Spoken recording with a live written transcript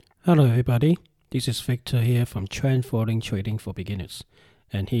Hello, everybody. This is Victor here from Trend Following Trading for Beginners,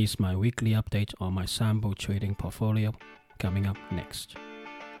 and here's my weekly update on my sample trading portfolio coming up next.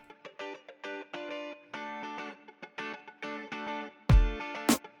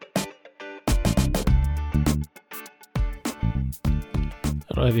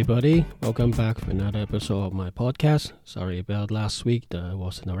 Hello, everybody. Welcome back for another episode of my podcast. Sorry about last week that I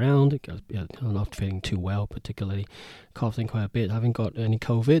wasn't around because I'm not feeling too well, particularly coughing quite a bit. I haven't got any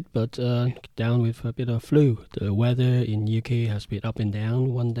COVID, but down with a bit of flu. The weather in UK has been up and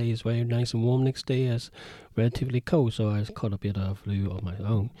down. One day is very nice and warm, next day is relatively cold, so I caught a bit of flu on my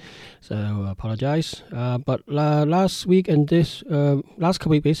own. So I apologize. But last week and this last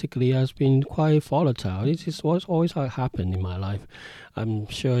couple weeks basically has been quite volatile. This is what's always happened in my life. I'm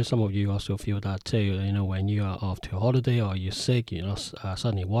sure some of you also feel that too. You know, when you are off to a holiday or you're sick,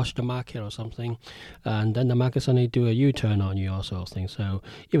 suddenly watch the market or something, and then the market suddenly do a U-turn on you or sort of thing. So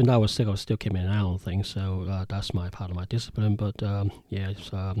even though I was sick, I was still keeping an eye on things. So that's my part of my discipline. But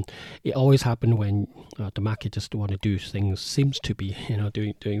it always happens when the market just want to do things. Seems to be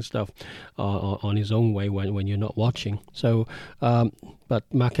doing stuff on its own way when you're not watching. So. But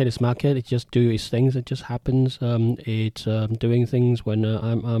market is market. It just do its things. It just happens. It's doing things when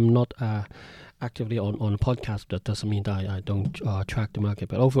I'm not actively on a podcast. That doesn't mean that I don't track the market.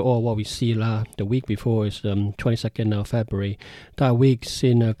 But overall, what we see the week before is 22nd of February. That week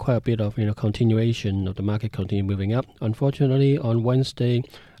seen quite a bit of continuation of the market continue moving up. Unfortunately, on Wednesday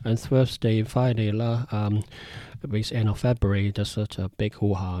and Thursday, Friday, the end of February, there's such a big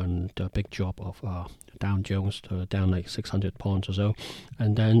hoo-ha and a big drop of Dow Jones down like 600 points or so.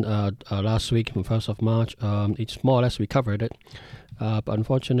 And then last week, on 1st of March, it's more or less recovered it. But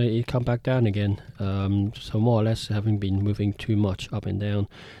unfortunately, it come back down again. So more or less haven't been moving too much up and down.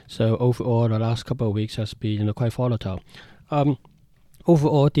 So overall, the last couple of weeks has been quite volatile.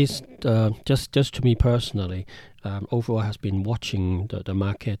 Overall, this just to me personally, overall has been watching the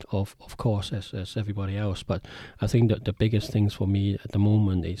market of course as everybody else. But I think that the biggest things for me at the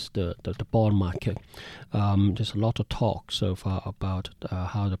moment is the bond market. There's a lot of talk so far about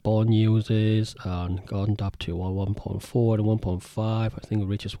how the bond yields is gone up to 1.4 and 1.5. I think it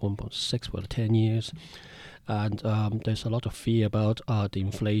reaches 1.6 for the 10 years. And there's a lot of fear about the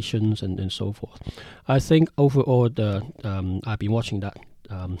inflations and so forth. I think overall, I've been watching that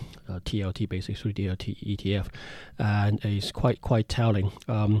TLT, basically TLT ETF, and it's quite telling.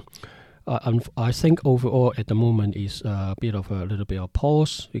 I think overall at the moment is a little bit of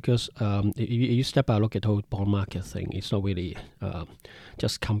pause because if you step out, look at the whole bond market thing. It's not really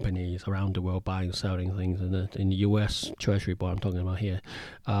just companies around the world buying and selling things. In the US Treasury bond I'm talking about here.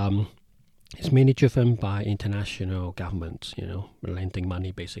 It's mainly driven by international governments, lending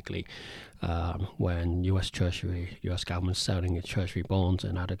money basically. When U.S. Treasury, U.S. government selling its Treasury bonds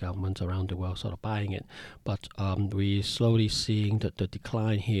and other governments around the world sort of buying it. But we're slowly seeing that the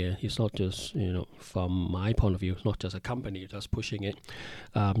decline here is not just, from my point of view, it's not just a company that's pushing it.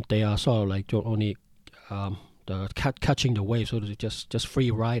 They are sort of like only catching the wave, so to just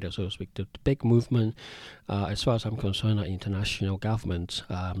free riders, so to speak. The big movement, as far as I'm concerned, are international governments.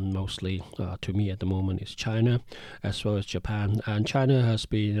 Mostly, to me at the moment, is China, as well as Japan. And China has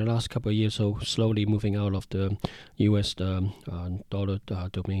been in the last couple of years so slowly moving out of the U.S. Dollar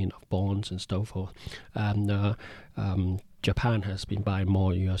domain of bonds and so forth. And Japan has been buying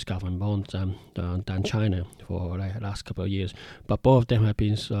more U.S. government bonds than China for the last couple of years. But both of them have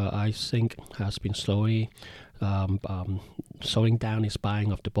been, I think, has been slowly slowing down its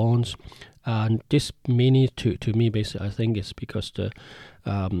buying of the bonds. And this mainly, to me, basically, I think is because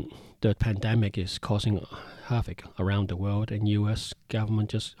the pandemic is causing havoc around the world, and U.S.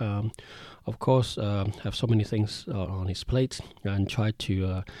 government just, of course, have so many things on its plate and try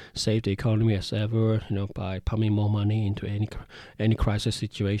to save the economy as ever, by pumping more money into any crisis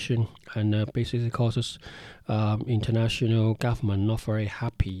situation, and basically causes international government not very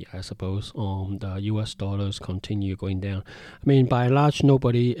happy, I suppose, on the U.S. dollars continue going down. I mean, by and large,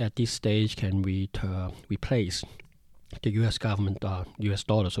 nobody at this stage can replace the U.S. government, U.S.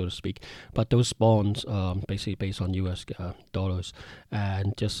 dollar, so to speak, but those bonds basically based on U.S. dollars,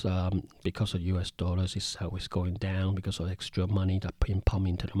 and just because of U.S. dollars itself is going down because of extra money that being pumped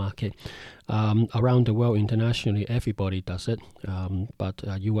into the market. Around the world, internationally, everybody does it, but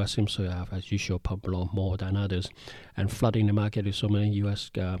U.S. seems to have, as usual, pumped a lot more than others, and flooding the market with so many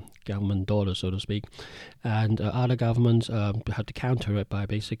U.S. government dollars, so to speak, and other governments have to counter it by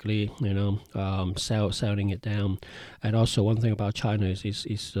basically, selling it down. And also, one thing about China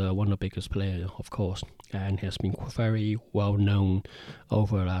is one of the biggest players, of course, and has been very well known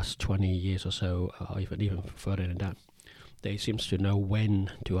over the last 20 years or so, even further than that. they seems to know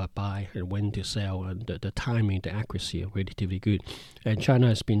when to buy and when to sell, and the timing, the accuracy are relatively good. And China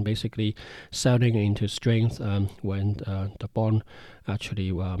has been basically selling into strength when the bond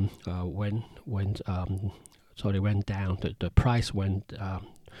actually went down. The price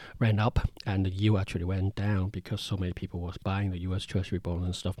ran up, and the yield actually went down because so many people was buying the U.S. Treasury bond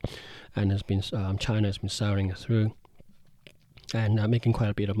and stuff, and China has been selling it through and making quite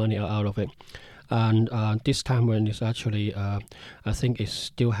a bit of money out of it. And this time when it's actually, I think it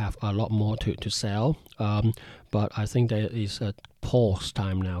still have a lot more to sell, but I think there is a pause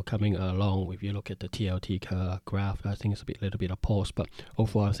time now coming along. If you look at the TLT graph, I think it's a little bit of pause, but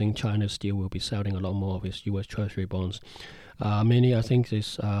overall I think China still will be selling a lot more of its U.S. Treasury bonds. Mainly, I think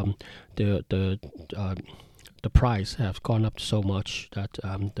this the price has gone up so much that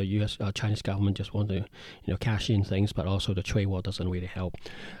the U.S. Chinese government just want to cash in things, but also the trade war doesn't really help.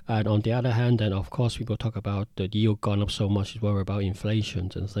 And on the other hand, then of course people talk about the yield gone up so much, is worry about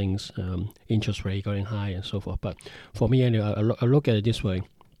inflation and things, interest rate going high and so forth. But for me, anyway, I look at it this way: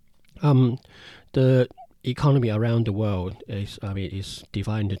 the economy around the world is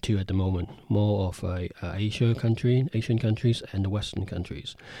divided into two at the moment, more of Asian countries and the Western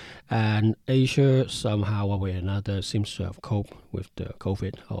countries. And Asia somehow one way or another seems to have coped with the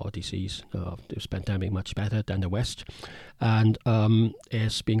COVID or disease, this pandemic much better than the West. And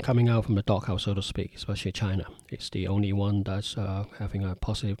it's been coming out from the doghouse, so to speak, especially China. It's the only one that's having a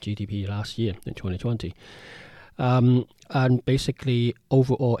positive GDP last year in 2020. And basically,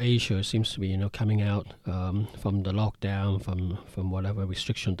 overall, Asia seems to be, coming out from the lockdown, from whatever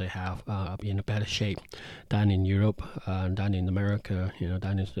restriction they have, in a better shape than in Europe and than in America,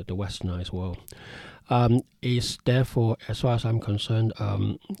 than in the westernized world. Is therefore, as far as I'm concerned,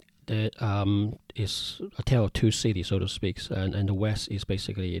 is a tale of two cities, so to speak, and the West is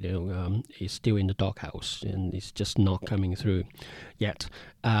basically, is still in the doghouse, and it's just not coming through yet,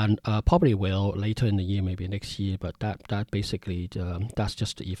 and probably will later in the year, maybe next year. But that basically that's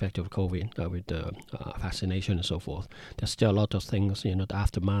just the effect of COVID with the vaccination and so forth. There's still a lot of things, the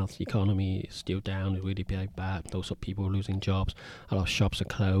aftermath. Economy is still down, really bad. Those are people losing jobs. A lot of shops are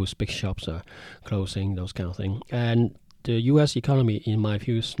closed. Big shops are closing. Those kind of things. And the U.S. economy, in my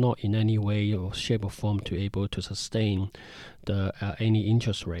view, is not in any way or shape or form to able to sustain the any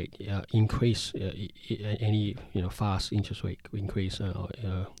interest rate increase, any fast interest rate increase or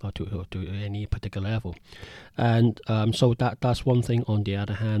to any particular level. And so that's one thing. On the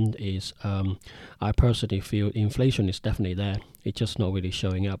other hand, is I personally feel inflation is definitely there. It's just not really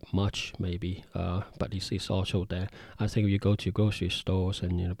showing up much, maybe, but it's also there. I think if you go to grocery stores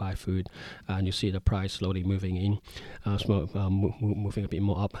and buy food, and you see the price slowly moving in, moving a bit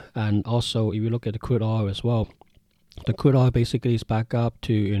more up. And also, if you look at the crude oil as well, the crude oil basically is back up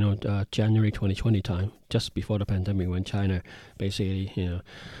to January 2020 time, just before the pandemic, when China basically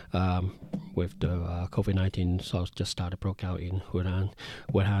with the COVID-19 sort of just broke out in Wuhan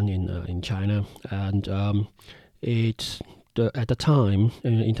in China, and it's. At the time,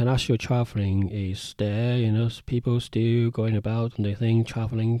 international traveling is there. People still going about, and they think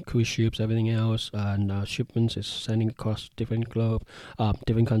traveling, cruise ships, everything else, and shipments is sending across different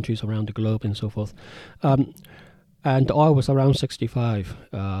countries around the globe, and so forth. And the oil was around 65,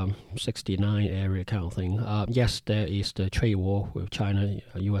 69 area kind of thing. Yes, there is the trade war with China,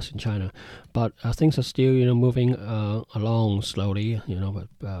 U.S. and China, but things are still, moving along slowly, but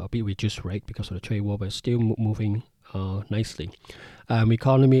a bit reduced rate because of the trade war, but still moving nicely.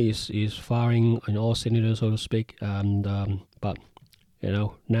 Economy is firing on all cylinders, so to speak, and but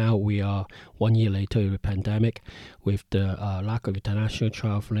now we are 1 year later with the pandemic, with the lack of international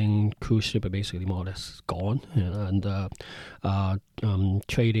traveling. Cruise ship are basically more or less gone, and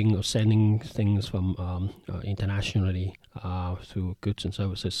trading or sending things from internationally through goods and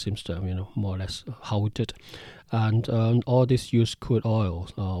services seems to more or less halted. And all this use crude oil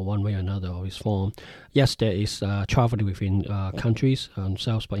one way or another, or its form. Yes, there is traveling within countries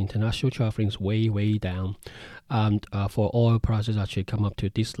themselves, but international traveling is way down. And for oil prices actually come up to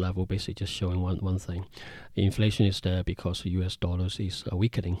this level, basically just showing one thing. Inflation is there because the US dollars is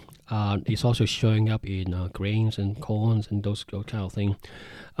weakening. It's also showing up in grains and corns and those kind of things.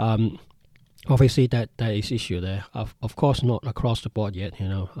 Obviously, that is issue there. Of course, not across the board yet.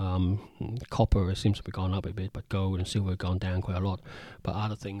 Copper seems to be gone up a bit, but gold and silver gone down quite a lot. But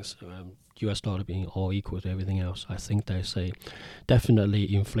other things, US dollar being all equal to everything else, I think there's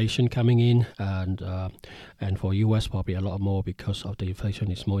definitely inflation coming in, and for US probably a lot more because of the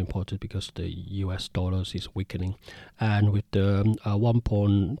inflation is more important because the US dollars is weakening, and with the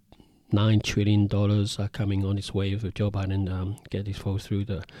 $9 trillion coming on its way with Joe Biden get this vote through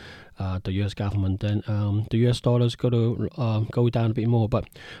the U.S. government, then the U.S. dollar is going to go down a bit more. But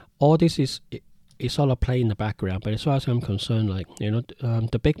all this is sort of play in the background. But as far as I'm concerned,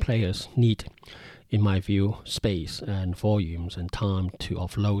 the big players need, in my view, space and volumes and time to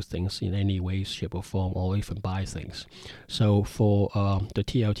offload things in any way, shape or form, or even buy things. So for the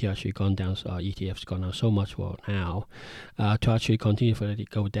TLT actually gone down, ETF's gone down so much for now, to actually continue for it to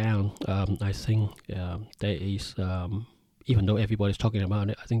go down, I think there is, even though everybody's talking about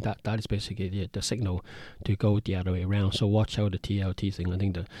it, I think that is basically the signal to go the other way around. So watch out the TLT thing. I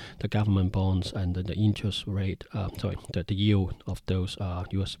think the government bonds and the interest rate, the yield of those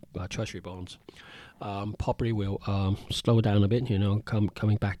U.S. Treasury bonds probably will slow down a bit,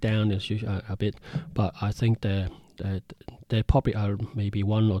 coming back down a bit. But I think there probably are maybe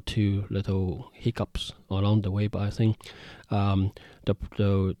one or two little hiccups along the way. But I think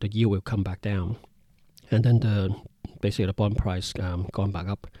the yield will come back down, and then basically the bond price gone back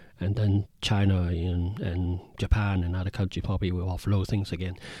up, and then China and Japan and other countries probably will offload things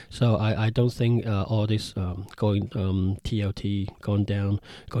again. So I don't think all this TLT going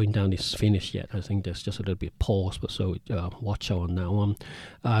down is finished yet. I think there's just a little bit pause, but so watch out on that one.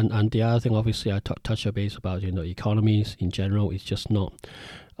 And the other thing, obviously, I touch a base about economies in general. It's just not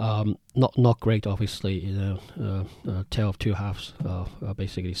great. Obviously, tale of two halves.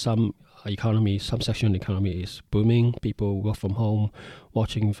 Basically, some section of the economy is booming. People work from home,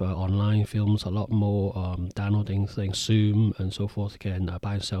 watching online films a lot more, downloading things, Zoom and so forth, can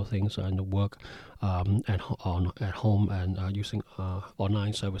buy and sell things and work at home and using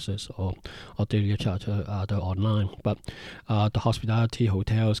online services or daily charter other online. But the hospitality,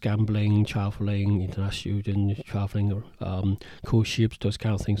 hotels, gambling, traveling, international student traveling, cruise ships, those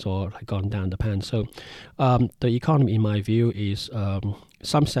kind of things all gone down the pan. So the economy, in my view, is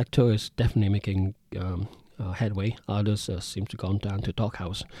some sector is definitely making headway. Others seem to gone down to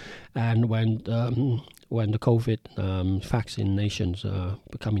doghouse. And when the COVID vaccinations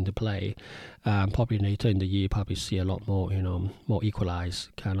come into play, probably later in the year, probably see a lot more, more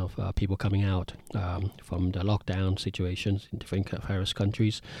equalized kind of people coming out from the lockdown situations in different various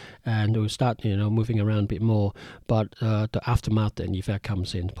countries, and we'll start, moving around a bit more. But the aftermath and effect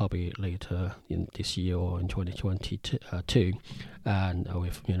comes in probably later in this year or in 2022, and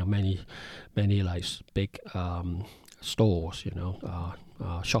with many like big stores,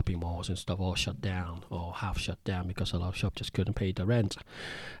 shopping malls and stuff all shut down or half shut down because a lot of shops just couldn't pay the rent,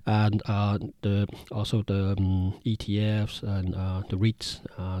 and the ETFs and the REITs,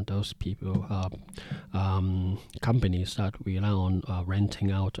 those people companies that rely on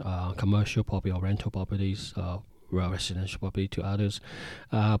renting out commercial property or rental properties, residential property to others,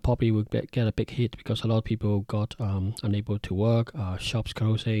 probably will get a big hit because a lot of people got unable to work, shops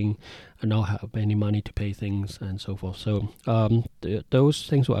closing, and not have any money to pay things and so forth. So those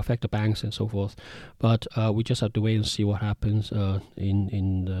things will affect the banks and so forth. But we just have to wait and see what happens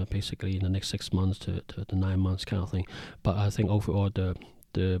in basically in the next 6 months to 9 months kind of thing. But I think overall the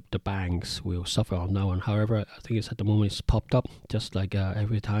banks will suffer on that one. However, I think it's at the moment it's popped up just like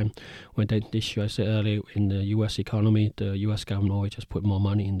every time when the issue I said earlier in the U.S. economy, the U.S. government always just put more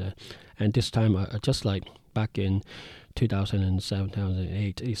money in there. And this time, just like back in 2007,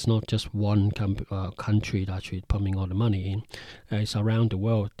 2008, it's not just one country that actually pumping all the money in. It's around the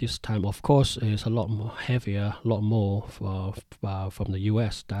world. This time, of course, it's a lot more heavier, a lot more from the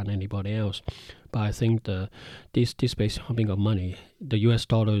U.S. than anybody else. But I think this basic pumping of money, the U.S.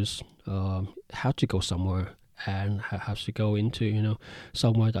 dollars have to go somewhere and has to go into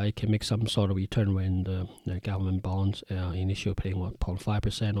somewhere that it can make some sort of return when the government bonds initially paying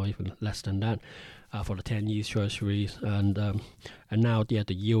 0.5% or even less than that for the 10 years treasuries, and now the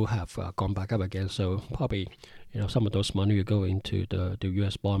yield have gone back up again. So probably some of those money will go into the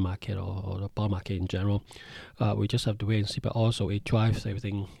U.S. bond market or the bond market in general. We just have to wait and see. But also it drives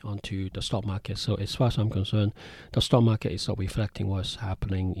everything onto the stock market. So as far as I'm concerned, the stock market is reflecting what's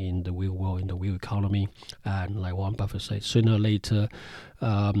happening in the real world, in the real economy. And like Warren Buffett said, sooner or later,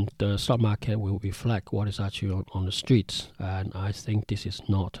 the stock market will reflect what is actually on the streets. And I think this is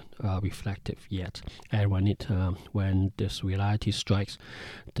not reflective yet. And when this reality strikes,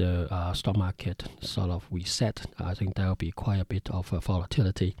 the stock market sort of reset, I think there will be quite a bit of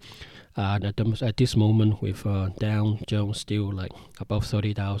volatility. And at this moment, with Dow Jones still like above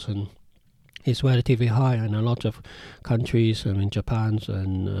 30,000, it's relatively high, and a lot of countries, Japan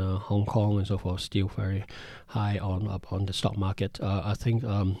and Hong Kong and so forth, still very high on the stock market. I think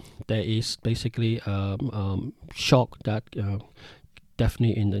there is basically shock that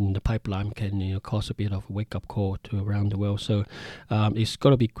definitely in the pipeline can cause a bit of a wake up call to around the world. So it's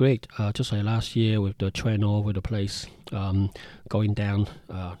gonna be great. Just like last year with the trend all over the place, going down.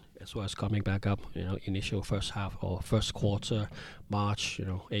 As well as coming back up, initial first half or first quarter, March,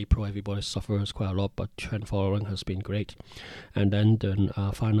 April, everybody suffers quite a lot, but trend following has been great. And then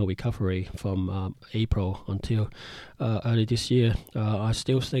the final recovery from April until early this year, I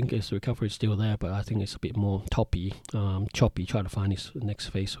still think the recovery is still there, but I think it's a bit more choppy, trying to find its next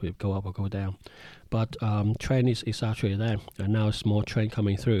phase, will go up or go down. But trend is actually there, and now it's more trend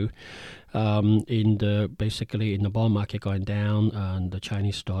coming through. Basically in the bond market going down, and the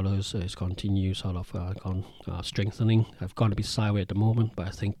Chinese dollars is continue sort of strengthening. I've got to be sideways at the moment, but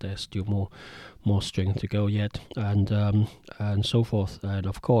I think there's still more strength to go yet, and so forth. And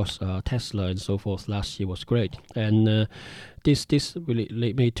of course, Tesla and so forth last year was great, and this really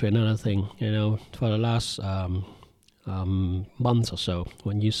led me to another thing. For the last month or so,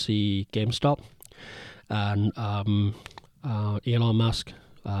 when you see GameStop and Elon Musk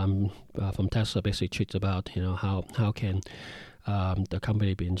from Tesla basically tweets about how can the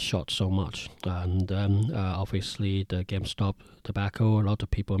company being short so much, and obviously the GameStop tobacco, a lot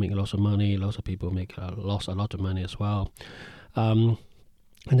of people make lots of money, lots of people make a lot of money as well.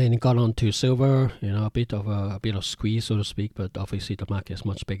 And then it got on to silver, a bit of squeeze, so to speak. But obviously the market is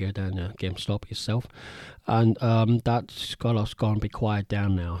much bigger than GameStop itself, and that's gone a bit quiet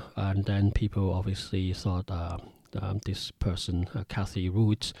down now. And then people obviously thought this person, Kathy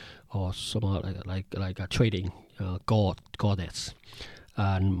Woods, or someone like a trading goddess,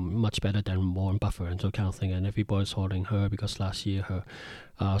 and much better than Warren Buffett and so kind of thing. And everybody's holding her because last year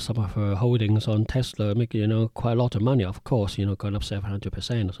some of her holdings on Tesla make quite a lot of money. Of course, going up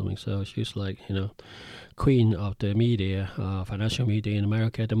 700% or something. So she's like queen of the media, financial media in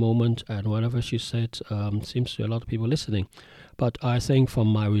America at the moment. And whatever she said seems to a lot of people listening. But I think from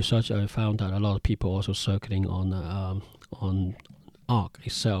my research, I found that a lot of people also circling on ARK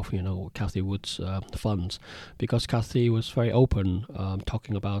itself, Kathy Wood's funds, because Kathy was very open,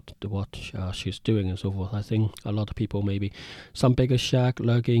 talking about what she's doing and so forth. I think a lot of people, maybe some bigger shack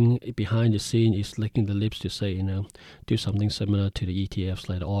lurking behind the scene, is licking the lips to say, do something similar to the ETFs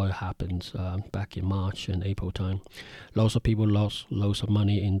like oil happened back in March and April time. Lots of people lost loads of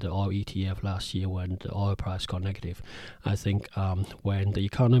money in the oil ETF last year when the oil price got negative. I think when the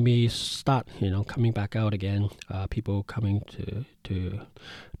economy start, coming back out again, people coming to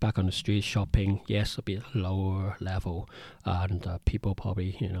back on the street shopping, yes, a bit lower level, and people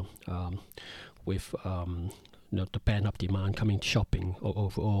probably with the pent-up demand coming shopping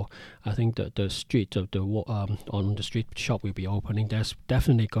overall. I think that the street of on the street shop will be opening. There's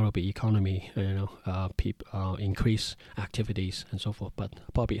definitely going to be economy, increase activities and so forth, but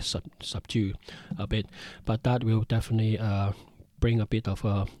probably subdue a bit. But that will definitely bring a bit of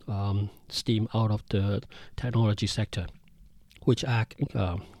steam out of the technology sector, which ARK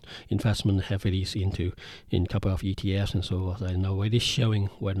investment heavily into in a couple of ETFs and so forth. And already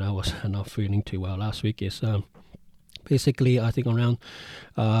showing when I was not feeling too well last week is basically I think around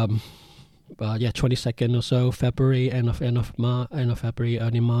 22nd or so, February, end of February,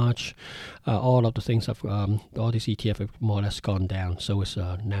 early March, all of the things have all these ETF have more or less gone down. So is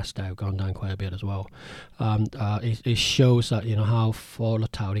Nasdaq gone down quite a bit as well. It shows that how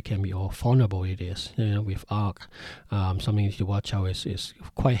volatile it can be or vulnerable it is. With ARK, something to watch out is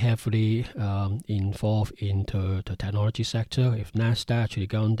quite heavily involved into the technology sector. If Nasdaq actually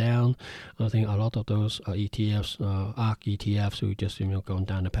gone down, I think a lot of those ETFs, ARK ETFs, will just gone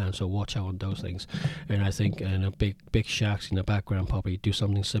down the pan. So watch out on those things. And I think big shacks in the background probably do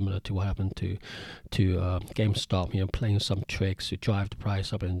something similar to what happened to GameStop, playing some tricks to drive the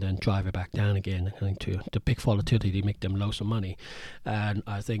price up and then drive it back down again. I think to the big volatility to make them loads of money. And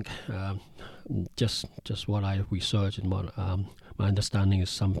I think just what I researched and what my understanding is,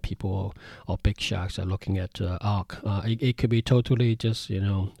 some people or big sharks are looking at ARK. It could be totally just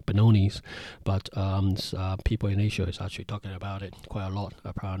bananas, but people in Asia is actually talking about it quite a lot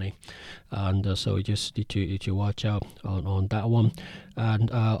apparently, and so you just need to watch out on that one. And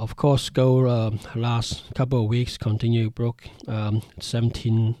of course, gold last couple of weeks broke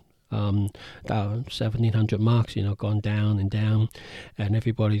 1700 marks, gone down and down, and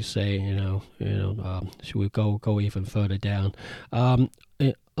everybody's saying, should we go even further down? On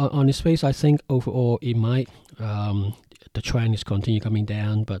its face, I think overall it might. The trend is continue coming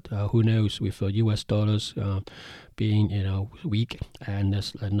down, but who knows, with US dollars being weak, and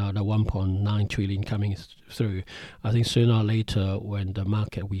there's another 1.9 trillion coming through. I think sooner or later, when the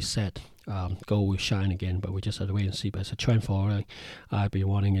market reset, gold will shine again, but we just have to wait and see. But it's a trend following. I've been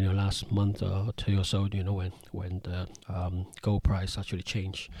warning in the last month or two or so, when the gold price actually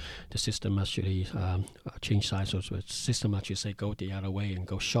changed, the system actually changed sides. So the system actually say go the other way and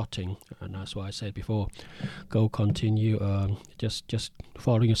go shorting, and that's why I said before, go continue just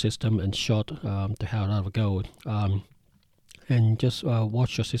following your system and short the hell out of gold. And just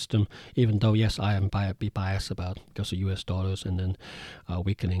watch your system, even though, yes, I am biased about because of US dollars and then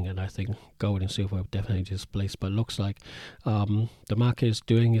weakening, and I think gold and silver will definitely displace, but looks like the market is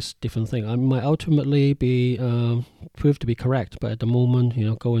doing its different thing. I might ultimately be proved to be correct, but at the moment,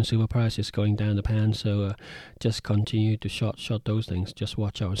 gold and silver price is going down the pan, so just continue to short those things, just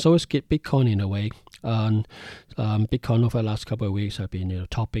watch out. So it's Bitcoin in a way, and Bitcoin over the last couple of weeks have been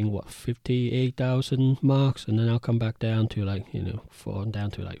topping 58,000 marks, and then I'll come back down to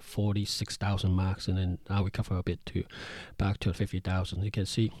down to 46,000 marks, and then I'll recover a bit back to 50,000. You can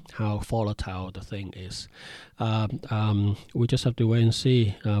see how volatile the thing is. We just have to wait and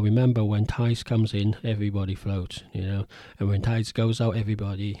see. Remember, when tides comes in, everybody floats, and when tides goes out,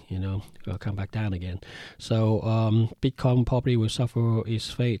 everybody will come back down again. So Bitcoin probably will suffer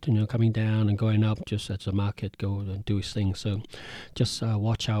its fate, coming down and going up just as the market goes and do its thing. So just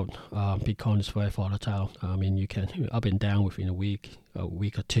watch out. Bitcoin is very volatile. I mean, you can up and down within a week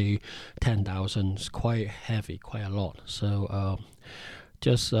or two. 10,000 is quite heavy, quite a lot. So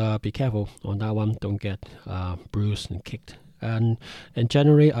just be careful on that one. Don't get bruised and kicked. And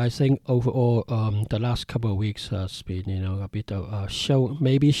generally, I think overall, the last couple of weeks has been, a bit of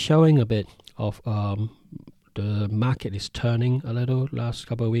showing a bit of the market is turning a little last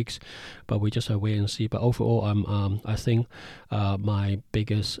couple of weeks, but we just have to wait and see. But overall, I think my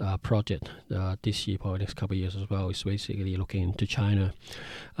biggest project this year, probably next couple of years as well, is basically looking into China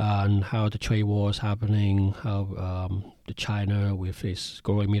and how the trade war is happening, how the China with its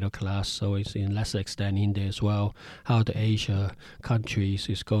growing middle class, so it's in lesser extent India as well, how the Asia countries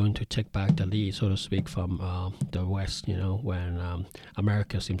is going to take back the lead, so to speak, from the West, when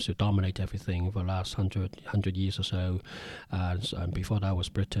America seems to dominate everything for the last 100 years or so, and before that was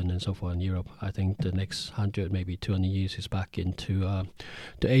Britain and so forth in Europe. I think the next 100, maybe 200 years is back into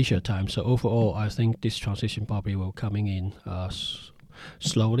the Asia time. So overall, I think this transition probably will coming in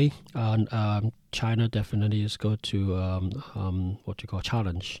slowly, and China definitely is going to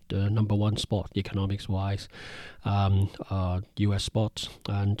challenge the number one spot economics wise, US spots,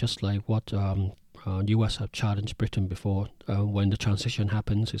 and just like what US have challenged Britain before. When the transition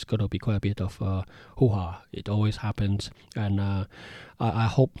happens, it's going to be quite a bit of hoo-ha. It always happens, and I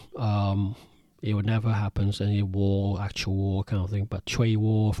hope it will never happen, any actual war kind of thing, but trade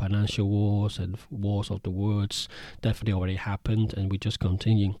war, financial wars, and wars of the words definitely already happened, and we just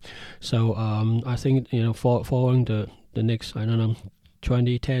continue. So I think, following the next, 10,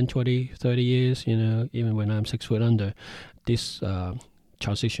 20, 30 years, even when I'm 6 foot under, this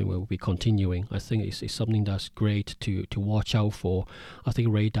transition will be continuing. I think it's something that's great to watch out for. I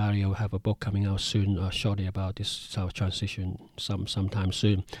think Ray Dalio will have a book coming out soon, shortly about this sort of transition sometime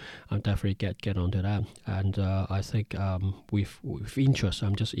soon. I'll definitely get onto that. And I think with interest,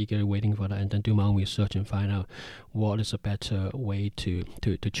 I'm just eagerly waiting for that, and then do my own research and find out what is a better way to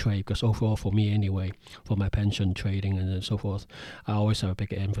trade. Because overall, for me anyway, for my pension trading and so forth, I always have a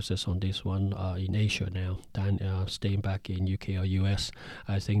bigger emphasis on this one in Asia now than staying back in UK or US.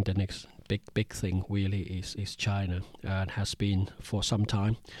 I think the next big thing really is China, and has been for some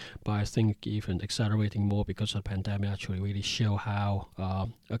time, but I think even accelerating more because of the pandemic actually really show how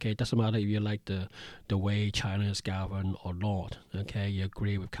it doesn't matter if you like the way China is governed or not, you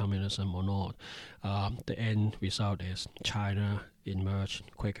agree with communism or not, the end result is China emerged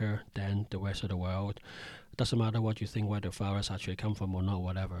quicker than the rest of the world. Doesn't matter what you think, where the virus actually come from or not,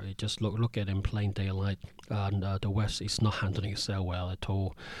 whatever. It just look at it in plain daylight, and the West is not handling itself well at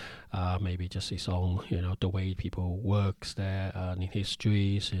all. Maybe just its own, the way people works there, and in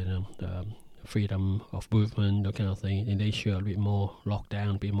histories, the freedom of movement, that kind of thing. In Asia, a bit more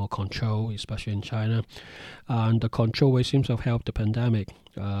lockdown, a bit more control, especially in China. And the control way seems to have helped the pandemic,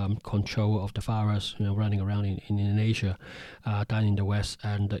 control of the virus, running around in Asia, than in the West,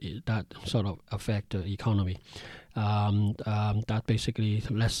 and that sort of affect the economy. That basically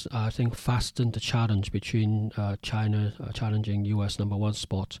fastened the challenge between China challenging US number one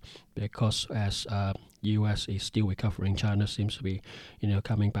spot, because as US is still recovering, China seems to be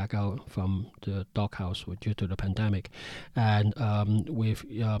coming back out from the doghouse due to the pandemic, and with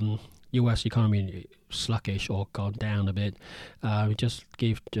U.S. economy sluggish or gone down a bit. We just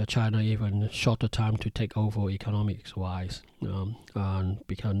give China even shorter time to take over economics-wise, and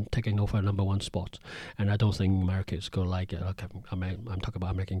become taking over number one spot. And I don't think America is going to like it. Like, I'm talking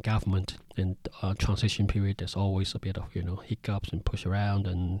about American government in transition period. There's always a bit of hiccups and push around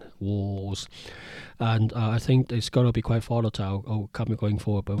and wars, and I think it's going to be quite volatile going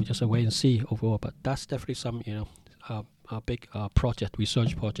forward. But we just wait and see overall. But that's definitely some a big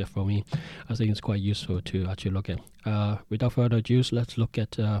research project for me. I think it's quite useful to actually look at. Without further ado, let's look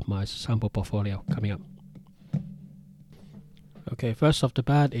at my sample portfolio coming up. Okay, first off the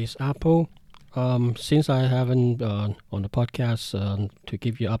bat is Apple. Since I haven't on the podcast to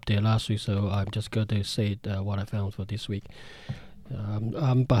give you an update last week, so I'm just going to say what I found for this week.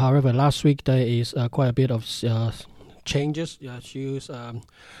 But however, last week there is quite a bit of changes.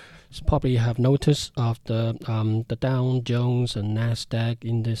 Probably have noticed of the Dow Jones and Nasdaq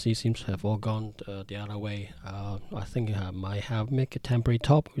indices seems to have all gone the other way. I think it might have make a temporary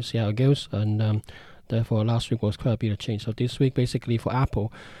top. We'll see how it goes, and therefore last week was quite a bit of change. So this week, basically for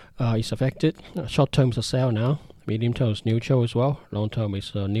Apple, it's affected. Short term is a sell now. Medium term is neutral as well. Long term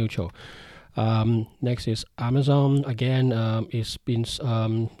is neutral. Next is Amazon. Again, it's been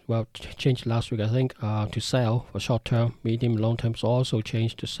changed last week, I think, to sell for short term. Medium, long term is also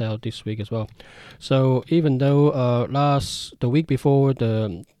changed to sell this week as well. So even though the week before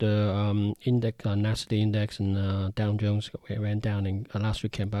the index, Nasdaq index and Dow Jones went down, and last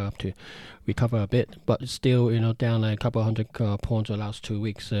week came back up to recover a bit, but it's still down like a couple hundred points the last 2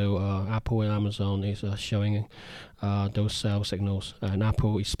 weeks. So Apple and Amazon is showing those sell signals, and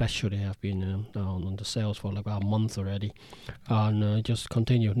Apple especially have been on the sales for like about a month already, and just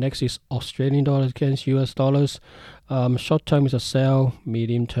continue. Next is Australian dollars against US dollars. Short term is a sell,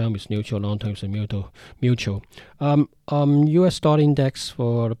 medium term is neutral, long term is a mutual. US dollar index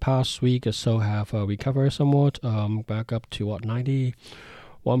for the past week or so have recovered somewhat, back up to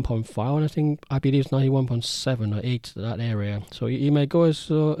 91.5, I think. I believe it's 91.7 or 8, that area. So it may go as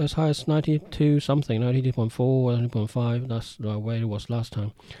high as 92 something, 92.4 or 90.5. That's where it was last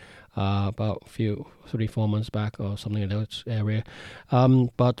time, about 3-4 months back or something in that area.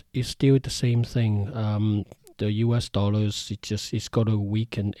 But it's still the same thing. The US dollars, it's got to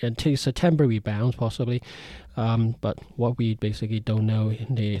weaken until it's a temporary bounce possibly. But what we basically don't know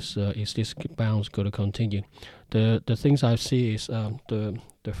is this bounce going to continue? The things I see is the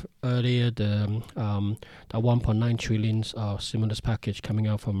 1.9 trillion stimulus package coming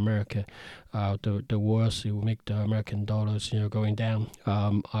out from America. The worse it will make the American dollars going down.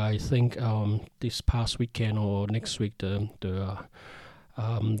 I think this past weekend or next week the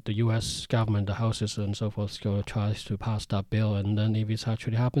U.S. government, the houses and so forth, going to try to pass that bill, and then if it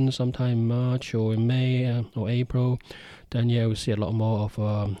actually happens sometime in March or in May or April, then we'll see a lot more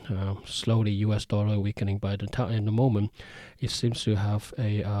of slowly U.S. dollar weakening. By the time, in the moment, it seems to have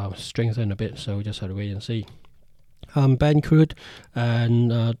strengthened a bit, so we just have to wait and see. Brent crude and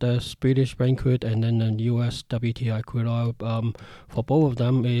the British Brent crude and then the US WTI crude oil, for both of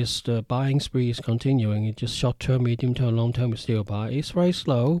them is the buying spree is continuing. It's just short term, medium term, long term is still buy. It's very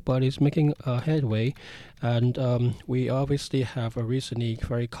slow, but it's making a headway, and we obviously have a recently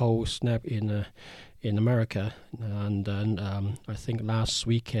very cold snap in America, and then I think last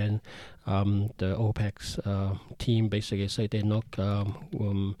weekend the OPEC's team basically said they're not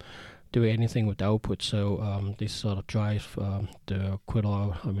do anything with the output, so this sort of drives the crude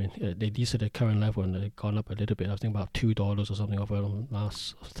oil. I mean, these are the current level, and they've gone up a little bit. I think about $2 or something over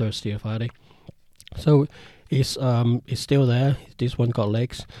last Thursday or Friday. So it's still there. This one got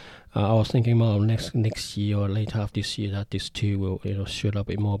legs. I was thinking more next year or later half this year that this too will shoot up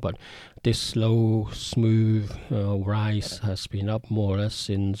a bit more, but this slow, smooth rise has been up more or less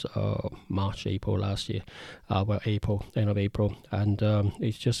since March, April last year. End of April, and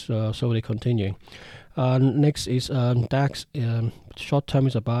it's just slowly continuing. Next is DAX. Short term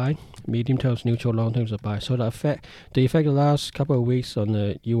is a buy, medium term is neutral, long term is a buy. So the effect the last couple of weeks on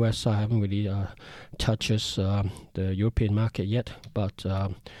the US side haven't really touches the European market yet, but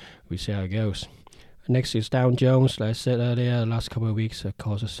we see how it goes. Next is Dow Jones. Like I said earlier, last couple of weeks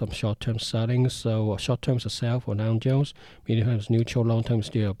causes some short-term selling. So short-term is a sell for Dow Jones, medium term is neutral, long-term is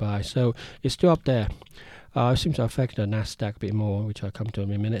still a buy. So it's still up there. It seems to affect the Nasdaq a bit more, which I'll come to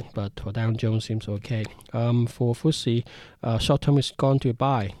in a minute, but for Dow Jones seems okay. For FTSE, short-term is gone to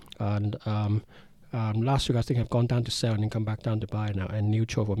buy, and last week I think I've gone down to sell and then come back down to buy now, and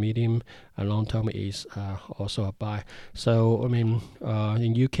neutral for medium and long-term is also a buy. So, I mean,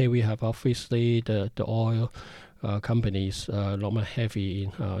 in UK we have obviously the oil companies a lot more heavy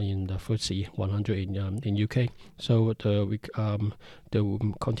in the FTSE 100 in UK. So the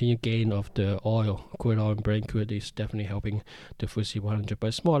continued gain of the crude oil and Brent crude is definitely helping the FTSE 100. But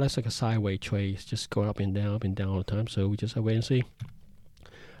it's more or less like a sideways trade. It's just going up and down all the time. So we just have to wait and see.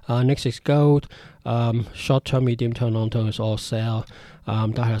 Next is gold. Short-term, medium-term, long-term is all sell.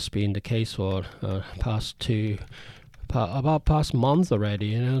 That has been the case for past month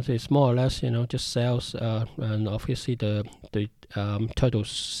already. It's more or less just sales, and obviously the total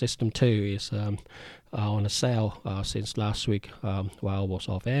system too is on a sale since last week while I was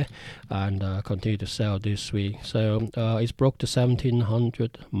off air, and continue to sell this week. So it's broke the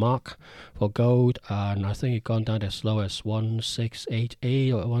 1700 mark for gold, and I think it gone down as low as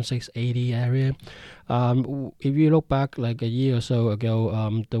 1688 or 1680 area. If you look back like a year or so ago,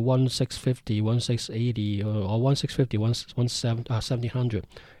 the 1650, 1680 or 1650, 1700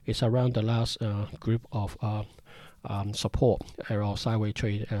 is around the last group of support or sideways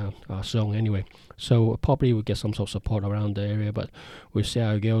trade zone anyway. So probably we'll get some sort of support around the area, but we'll see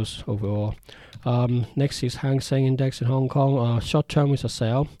how it goes overall. Next is Hang Seng Index in Hong Kong. Short term is a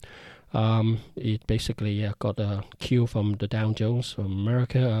sell. It basically got a cue from the Dow Jones from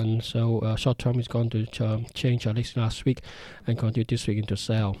America, and so short term is going to change at least last week and continue this week into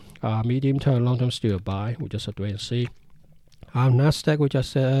sell. Medium term, long term still a buy. We just have to wait and see. Nasdaq, which I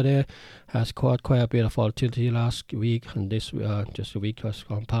said earlier, has quite a bit of volatility last week, and this just a week has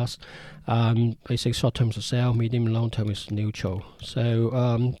gone past. Basically, short term is a sell, medium and long term is neutral.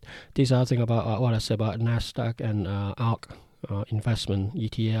 So these are things about what I said about Nasdaq and ARK. Investment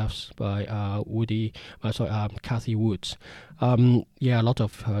ETFs by Cathy Woods. A lot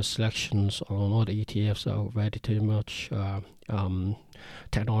of her selections on all the ETFs are very much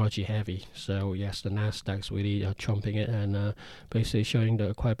technology heavy. So yes, the Nasdaq's really trumping it, and basically showing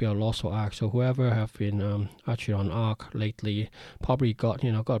quite a bit of loss for ARK. So whoever have been actually on ARK lately probably got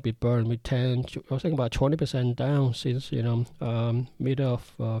a bit burned with I think about 20% down since middle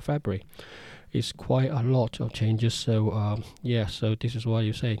of February. It's quite a lot of changes. So so this is why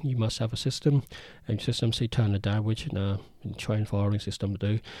you say you must have a system, and system say turn it down, which trend following system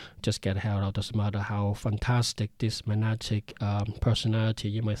do. Just get held out. Doesn't matter how fantastic this magnetic personality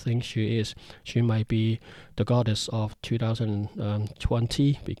you might think she is. She might be the goddess of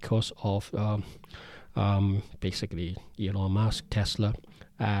 2020 because of basically Elon Musk, Tesla,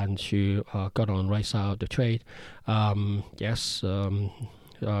 and she got on right side of the trade.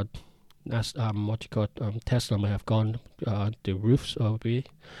 Tesla may have gone the roofs gone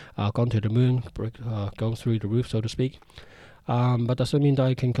to the moon, gone through the roof, so to speak. But doesn't mean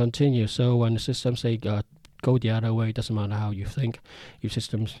that it can continue. So when the system say go the other way, doesn't matter how you think. If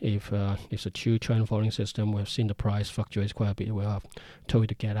it's a true trend following system, we've seen the price fluctuates quite a bit. We have told you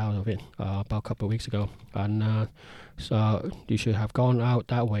to get out of it about a couple of weeks ago, and so you should have gone out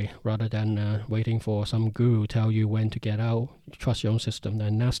that way rather than waiting for some guru tell you when to get out. Trust your own system.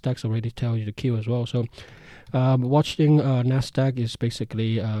 And Nasdaq's already tell you the queue as well. So watching Nasdaq is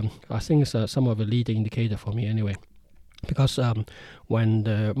basically I think it's somewhat of a leading indicator for me anyway. Because when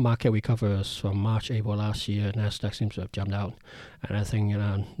the market recovers from March, April last year, Nasdaq seems to have jumped out, and I think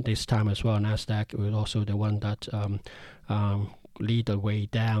this time as well, Nasdaq was also the one that lead the way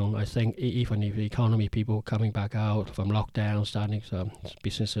down. I think even if the economy, people coming back out from lockdown,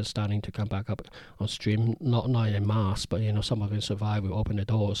 businesses starting to come back up on stream, not in mass, but some of them survive, will open the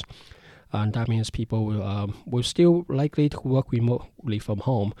doors. And that means people will still likely to work remotely from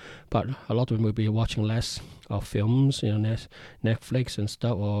home, but a lot of them will be watching less of films, Netflix and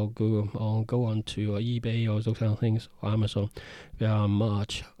stuff, or go on to eBay or those kind of things, or Amazon,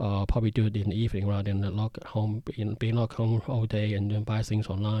 much. Probably do it in the evening rather than lock at home, being locked home all day and then buy things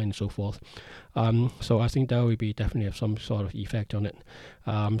online and so forth. So I think that will be definitely have some sort of effect on it.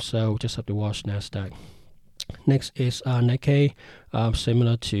 So just have to watch Nasdaq. Next is Nikkei,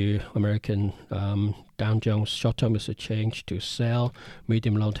 similar to American Dow Jones. Short term is a change to sell,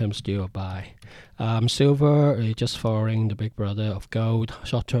 medium long term still a buy. Silver is just following the big brother of gold.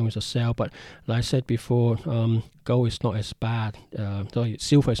 Short term is a sell, but like I said before, gold is not as bad.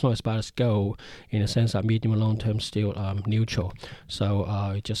 Silver is not as bad as gold in the sense that medium and long term still neutral. So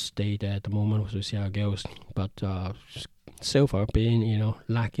it just stay there at the moment. We'll see how it goes. But silver being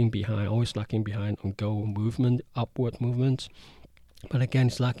always lacking behind on gold movement, upward movements, but again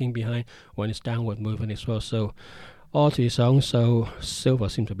it's lacking behind when it's downward movement as well. So all to its own. So silver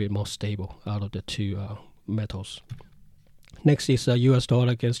seems to be more stable out of the two metals. Next is US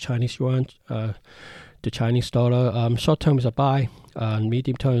dollar against Chinese yuan. the Chinese dollar. Short term is a buy, and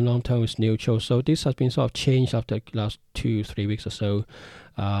medium term and long term is neutral. So this has been sort of changed after the last 2-3 weeks or so,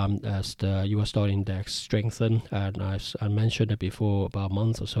 as the US dollar index strengthened. And as I mentioned it before, about a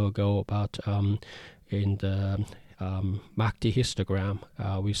month or so ago, about in the MACD histogram,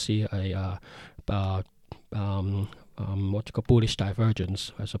 we see a what you call bullish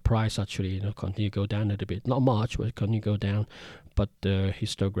divergence as a price actually continue to go down a little bit, not much, but continue to go down. But the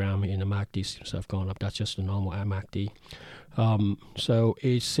histogram in the MACD seems to have gone up. That's just the normal MACD. So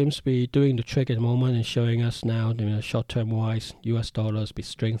it seems to be doing the trick at the moment and showing us now, short-term wise, US dollars be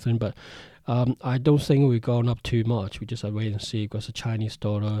strengthened, but I don't think we've gone up too much. We just have to wait and see, because the Chinese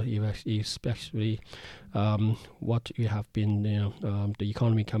dollar is actually what you have been, the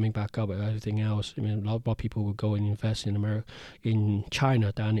economy coming back up and everything else. I mean, a lot more people will go and invest in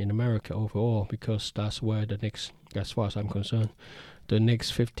China than in America overall, because that's where the next, as far as I'm concerned, the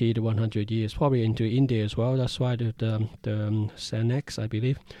next 50 to 100 years, probably into India as well. That's why the Senex, I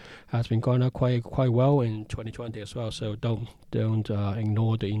believe, has been going up quite well in 2020 as well. So don't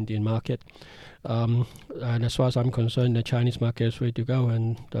ignore the Indian market. And as far as I'm concerned, the Chinese market is ready to go,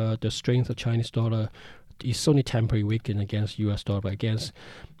 and the strength of Chinese dollar is only temporary weakened against US dollar, but against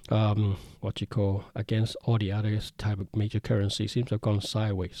against all the other type of major currencies seems to have gone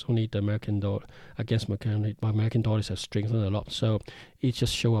sideways. Only the American dollar against American dollars has strengthened a lot. So it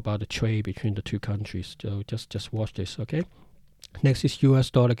just show about the trade between the two countries. So just watch this, okay? Next is US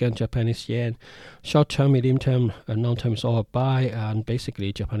dollar against Japanese yen. Short term, medium term, and long term is all a buy, and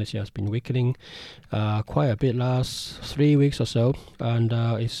basically Japanese yen has been weakening quite a bit last 3 weeks or so, and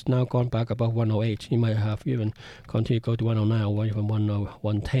it's now gone back above 108. You might have even continue to go to 109 or even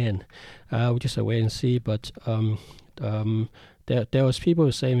 110. We'll just wait and see, but there was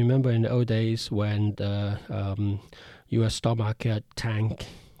people saying, remember in the old days when the US stock market tanked,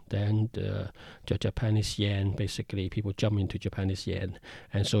 then the Japanese yen, basically people jump into Japanese yen,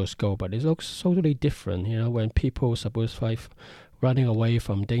 and so is gold. But it looks totally different, when people suppose fight running away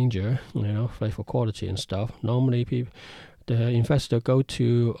from danger, fight for quality and stuff. Normally the investor go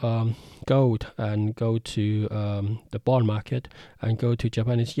to gold and go to the bond market and go to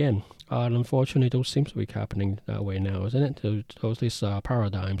Japanese yen. And unfortunately, those seems to be happening that way now, isn't it? Those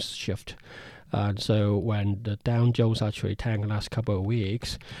paradigms shift. And so when the Dow Jones actually tanked the last couple of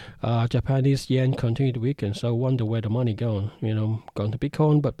weeks, Japanese yen continued to weaken. So I wonder where the money going. Going to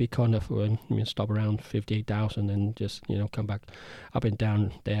Bitcoin, but Bitcoin have stop around 58,000 and just come back up and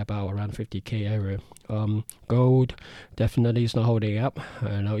down there about around 50k area. Gold definitely is not holding up.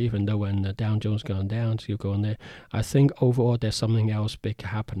 Even though when the Dow Jones gone down, still going there. I think overall there's something else big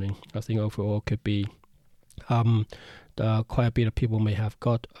happening. I think overall could be quite a bit of people may have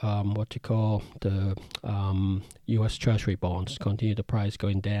got the U.S. Treasury bonds, continue the price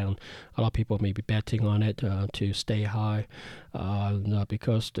going down. A lot of people may be betting on it to stay high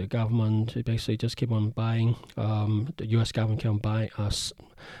because the government basically just keep on buying, the U.S. government keep on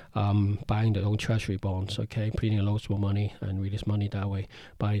buying their own Treasury bonds, printing loads more money and release money that way,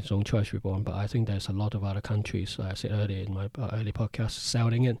 buying its own Treasury bond. But I think there's a lot of other countries, I said earlier in my early podcast,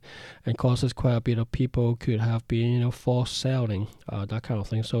 selling it, and causes quite a bit of people could have been, forced selling, that kind of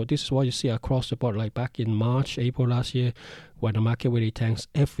thing. So this is what you see across the board, like back in March, April last year, when the market really tanks,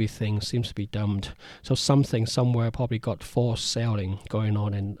 everything seems to be dumped. So something somewhere probably got forced selling going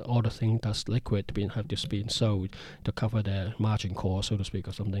on, and all the things that's liquid have just been sold to cover their margin call, so to speak,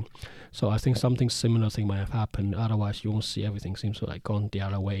 or something. So I think something similar thing might have happened. Otherwise, you won't see everything seems to like gone the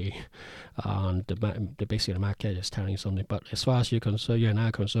other way. Basically the market is telling you something. But as far as you're concerned, you and I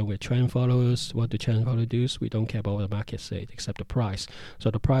are concerned with trend followers. What do trend followers do? We don't care about what the market says except the price. So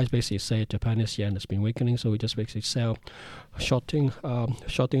the price basically says Japanese yen has been weakening, so we just basically sell. Shorting a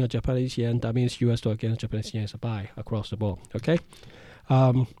Japanese yen, that means US dollar against Japanese yen is a buy across the board. Okay.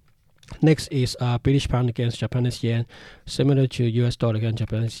 Next is British pound against Japanese yen. Similar to US dollar against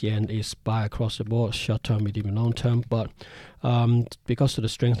Japanese yen, is buy across the board, short term, medium, and long term. But because of the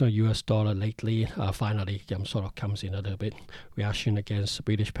strength of US dollar lately, finally sort of comes in a little bit reaction against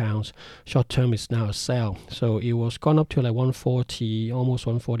British pounds. Short term is now a sell. So it was gone up to like 140, almost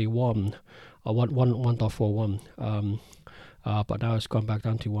 141, or 1.41. But now it's gone back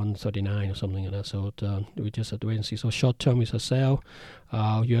down to 139 or something like that. So we just have to wait and see. So short term is a sell.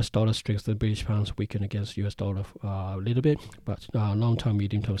 US dollar strengthened, British pounds weaken against US dollar a little bit, but long term,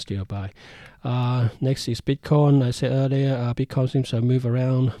 medium term still a buy. Next is Bitcoin. I said earlier, Bitcoin seems to have moved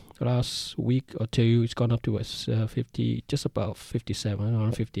around the last week or two. It's gone up to 50, just about 57,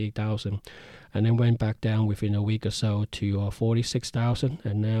 around 58,000, and then went back down within a week or so to 46,000,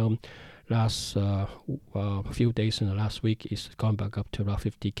 and now last few days in the last week, it's gone back up to about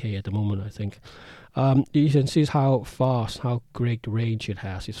 50K at the moment, I think. You can see how fast, how great range it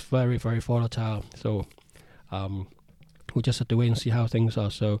has. It's very, very volatile. So we just have to wait and see how things are.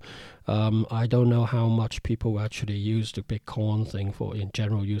 So I don't know how much people actually use the Bitcoin thing for in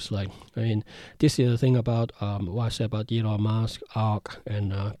general use. Like, I mean, this is the thing about what I said about Elon Musk, ARK,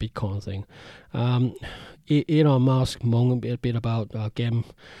 and Bitcoin thing. Elon Musk moaned a bit about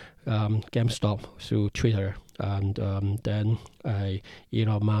GameStop through Twitter, and then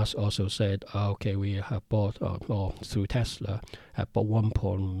Elon Musk also said, okay, we have bought, or through Tesla, have bought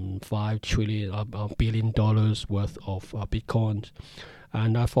 $1.5 billion worth of Bitcoins.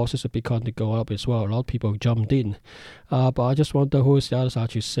 And that forces the Bitcoin to go up as well. A lot of people jumped in. But I just wonder who is the others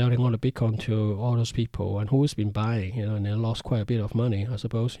actually selling all the Bitcoin to all those people, and who's been buying, and they lost quite a bit of money, I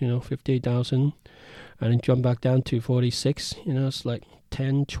suppose, 58,000, and then jump back down to 46, it's like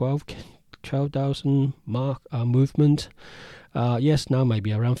 10, 12,000 mark movement. Yes, now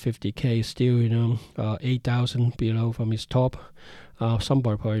maybe around 50K, still, 8,000 below from its top.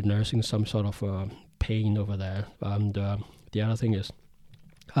 Somebody probably nursing some sort of pain over there. And the other thing is,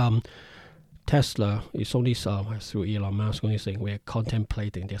 Tesla is only through Elon Musk only saying they're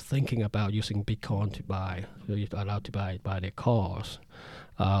thinking about using Bitcoin to buy, so you're allowed to buy their cars.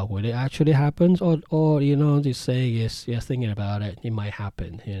 Will it actually happen, or they say yes, you're thinking about it, it might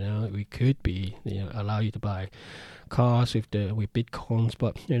happen. We could be allow you to buy cars with Bitcoins,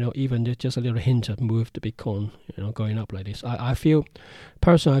 but even just a little hint of move to Bitcoin, going up like this. I feel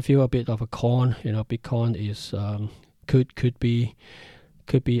personally, a bit of a con. Bitcoin is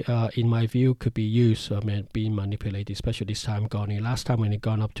could be, in my view, could be used, being manipulated, especially this time gone. Last time when it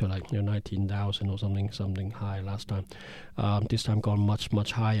gone up to like 19,000 or something high last time. This time gone much,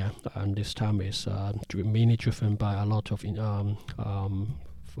 much higher, and this time is mainly driven by a lot of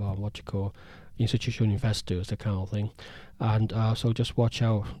what you call institutional investors, that kind of thing. And so just watch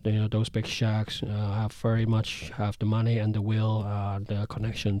out, those big sharks have very much have the money and the will, the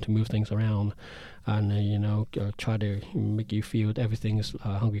connection to move things around, and try to make you feel that everything is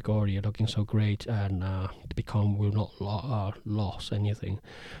hunky-dory, looking so great, and the Bitcoin will not lose anything.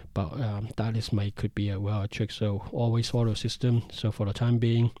 But that could be a trick. So always follow system. So for the time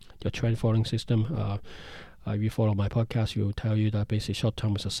being, your trend following system. If you follow my podcast, it will tell you that basically short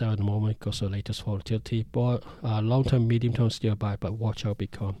term is a sell at the moment because of the latest volatility. But long term, medium term still buy, but watch out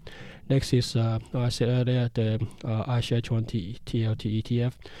Bitcoin. Next is, I said earlier, the iShares 20 TLT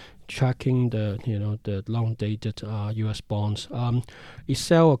ETF, tracking the long dated US bonds. It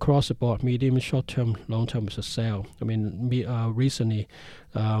sell across the board, medium, short term, long term is a sell. I mean, recently,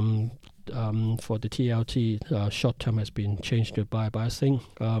 for the TLT, short term has been changed to buy, but I think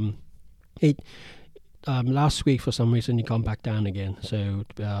last week, for some reason, it gone back down again. So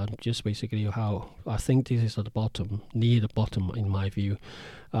just basically how I think this is at the bottom, near the bottom in my view.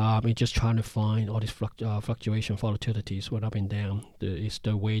 It's just trying to find all these fluctuation volatilities went up and down. It's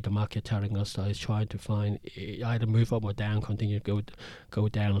the way the market telling us that it's trying to find either move up or down, continue to go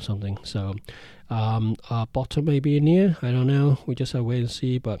down or something. So bottom may be near. I don't know. We just have to wait and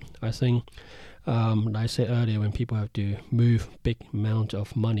see. But I think, like I said earlier, when people have to move big amount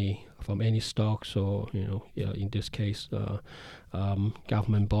of money from any stocks or in this case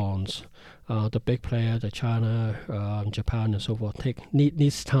government bonds, the big player, the China, Japan and so forth,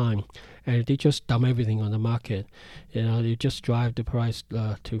 needs time, and they just dump everything on the market. They just drive the price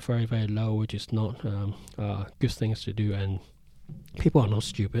to very, very low, which is not good things to do. And people are not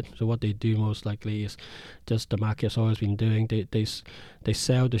stupid, so what they do most likely is just the market's always been doing. They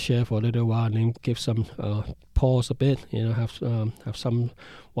sell the share for a little while and then give some pause a bit. Have some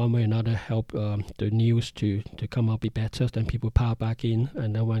one way or another help the news to come out be better. Then people power back in,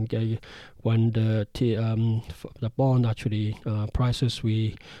 and then when the bond actually prices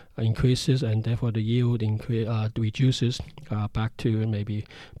increases, and therefore the yield reduces back to maybe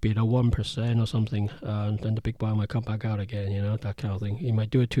below 1% or something, then the big bond might come back out again. That kind of thing. You might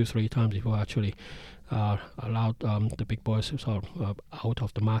do it 2-3 times before actually allowed the big boys sort of out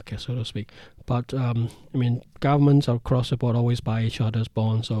of the market, so to speak. But governments across the board always buy each other's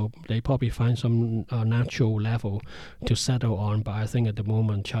bonds, so they probably find some natural level to settle on. But I think at the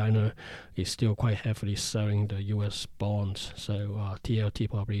moment China is still quite heavily selling the US bonds, so TLT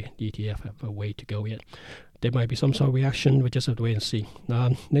probably ETF have a way to go yet. There might be some sort of reaction. We just have to wait and see.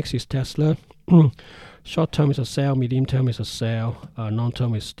 Next is Tesla. Short term is a sell, medium term is a sell, long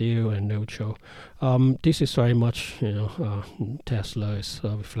term is still and neutral. This is very much, Tesla is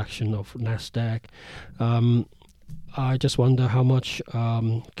a reflection of Nasdaq. I just wonder how much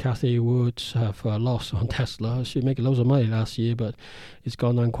Kathy Wood have lost on Tesla. She made loads of money last year, but it's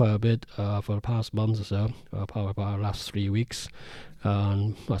gone down quite a bit for the past month or so, probably about the last 3 weeks.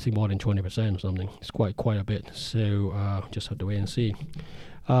 I think more than 20% or something. It's quite a bit. So just have to wait and see.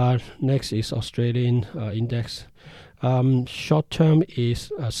 Next is Australian index. Short term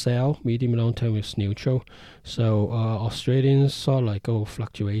is a sell, medium long term is neutral. So Australians sort of like go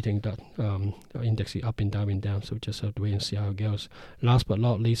fluctuating, that index is up and down. So just have to wait and see how it goes. Last but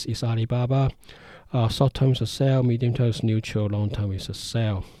not least is Alibaba. Short term is a sell, medium term is neutral, long term is a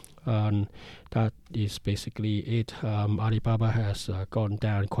sell. And that is basically it. Alibaba has gone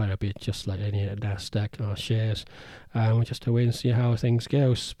down quite a bit, just like any Nasdaq shares. We just have to wait and see how things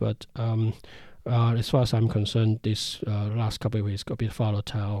goes. But as far as I'm concerned, this last couple of weeks got a bit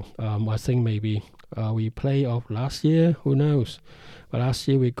volatile. I think maybe we play off last year, who knows? But last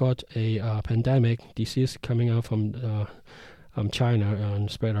year we got a pandemic disease coming out from China and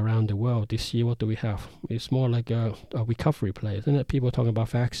spread around the world. This year, what do we have? It's more like a recovery play, isn't it? People talking about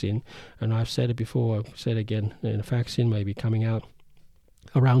vaccine, and I've said it before, I'll say it again, the vaccine may be coming out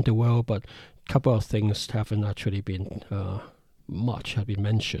around the world, but a couple of things haven't actually been much have been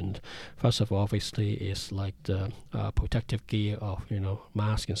mentioned. First of all, obviously, is like the protective gear of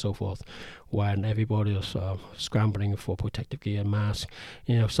mask and so forth. When everybody was scrambling for protective gear and mask,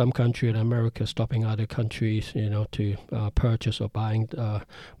 some country in America stopping other countries, to purchase or buying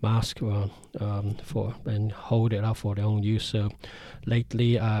mask for and hold it up for their own use. So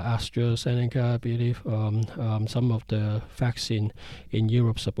lately, AstraZeneca, I believe, some of the vaccine in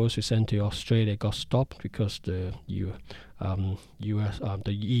Europe supposed to send to Australia got stopped because the US,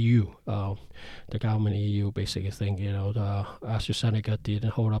 the EU, the government EU basically think, AstraZeneca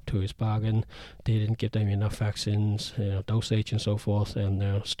didn't hold up to his bargain, didn't give them enough vaccines, dosage and so forth,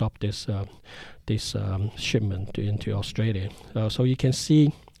 and stopped this shipment into Australia. So you can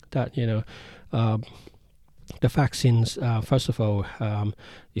see that, the vaccines, first of all,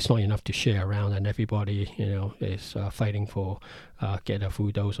 it's not enough to share around, and everybody, is fighting for get a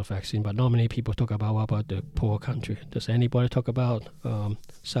full dose of vaccine. But not many people talk about the poor country. Does anybody talk about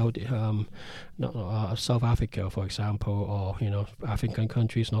South Africa, for example, or African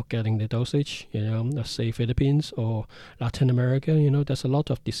countries not getting the dosage? Let's say Philippines or Latin America. There's a lot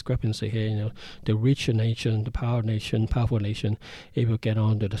of discrepancy here. The richer nation, the powerful nation, able to get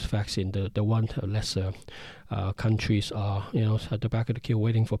on to this vaccine. The one lesser countries are, at the back of the queue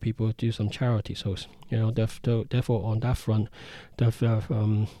waiting for people to do some charity. So, therefore, on that front,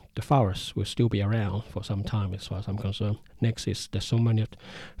 the virus will still be around for some time, as far as I'm concerned. Next is there's so many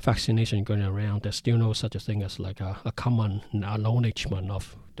vaccination going around. There's still no such a thing as like a common acknowledgement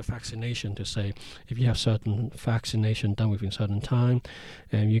of the vaccination to say if you have certain vaccination done within certain time,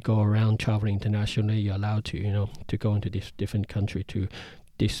 and you go around traveling internationally, you're allowed to to go into this different country to.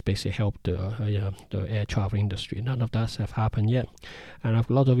 This basically helped the air travel industry. None of that have happened yet, and a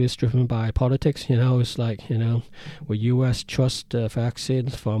lot of it is driven by politics. It's like will U.S. trust the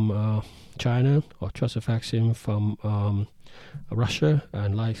vaccines from China or trust the vaccine from Russia,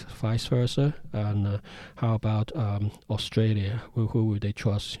 and like vice versa? And how about Australia? Who would they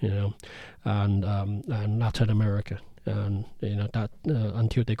trust? And Latin America. And that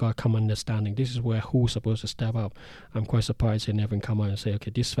until they got a common understanding, this is where who's supposed to step up. I'm quite surprised they never come out and say,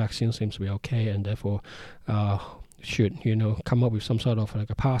 okay, this vaccine seems to be okay, and therefore should come up with some sort of like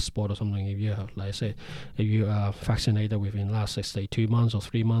a passport or something. If you like I said, if you are vaccinated within last, let's say, 2 months or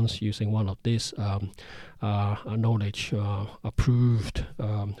 3 months using one of this knowledge approved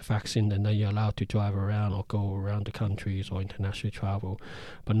vaccine, and then you're allowed to drive around or go around the countries or international travel.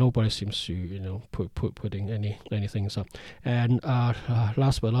 But nobody seems to putting anything up. And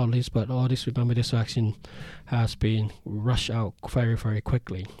last but not least, but all this, remember, this vaccine has been rushed out very, very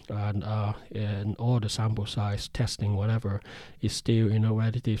quickly, and all the sample size testing, whatever, is still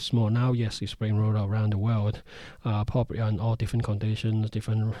relatively small. Now, yes, it's being rolled out around the world, probably on all different conditions,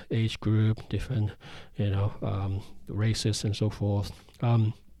 different age group, different races and so forth.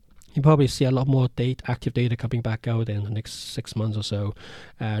 You probably see a lot more active data coming back out in the next 6 months or so,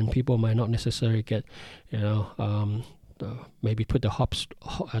 and people might not necessarily get, maybe put the hopes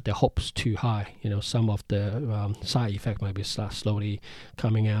too high. Some of the side effect might be slowly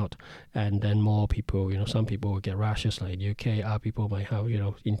coming out, and then more people, some people will get rashes like in UK. Other people might have,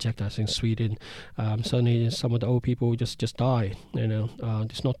 injections in Sweden. Suddenly, some of the old people just die.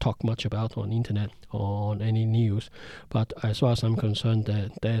 It's not talked much about on internet or on any news. But as far as I'm concerned,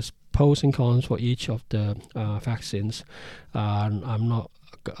 there's pros and cons for each of the vaccines. I'm not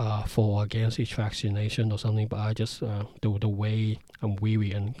for or against each vaccination or something, but I just the way I'm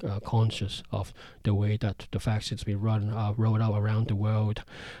weary and conscious of the way that the vaccines be rolled out around the world,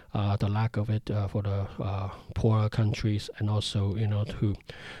 the lack of it for the poorer countries, and also who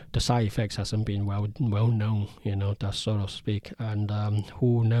the side effects hasn't been well known, that so to speak, and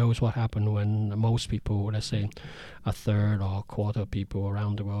who knows what happened when most people, let's say a third or a quarter of people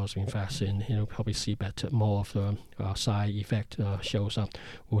around the world has been vaccinated, probably see better more of the side effect shows up.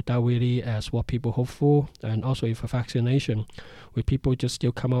 Would that really as what people hope for? And also if a vaccination, will people just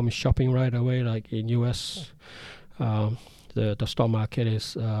still come out and shopping right away like in US? The stock market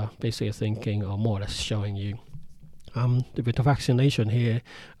is basically thinking, or more or less showing you, with the vaccination here,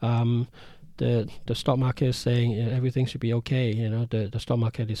 the stock market is saying everything should be okay. The stock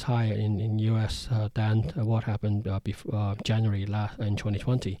market is higher in US than what happened before January in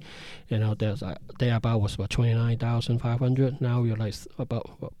 2020. There's thereabout was about 29,500. Now you're like about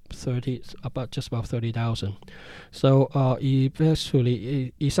 30,000. So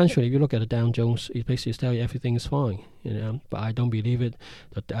essentially, if you look at the Dow Jones, it basically tells you everything is fine. But I don't believe it.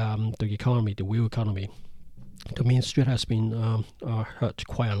 That the economy, the real economy, the Main Street has been hurt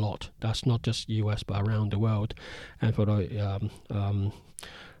quite a lot. That's not just US but around the world, and for the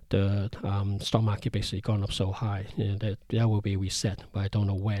stock market basically gone up so high that there will be reset, but I don't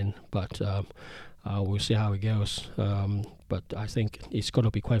know when. But we'll see how it goes. But I think it's going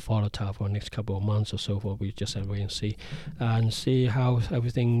to be quite volatile for the next couple of months or so forth. We just have to wait and see how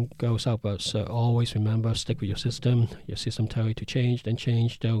everything goes out. But always remember, stick with your system. Your system tells you to change, then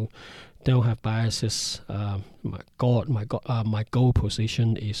change. Don't have biases. My goal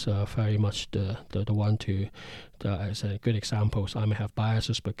position is very much the one to as a good example. So I may have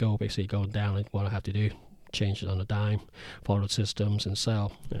biases, but goal basically going down. And what I have to do, change it on a dime, follow systems and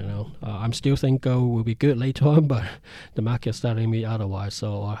sell. I'm still think gold will be good later on, but the market's telling me otherwise.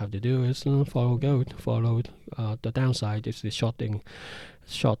 So all I have to do is follow gold, follow the downside. If it's short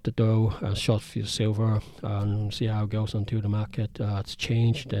the dough, short silver, and see how it goes until the market it's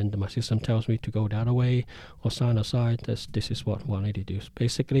changed. Then my system tells me to go the other way or sign aside. This is what I need to do.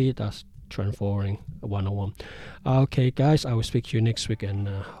 Basically, that's trend following 101. Okay, guys, I will speak to you next week and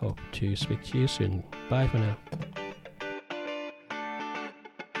hope to speak to you soon. Bye for now.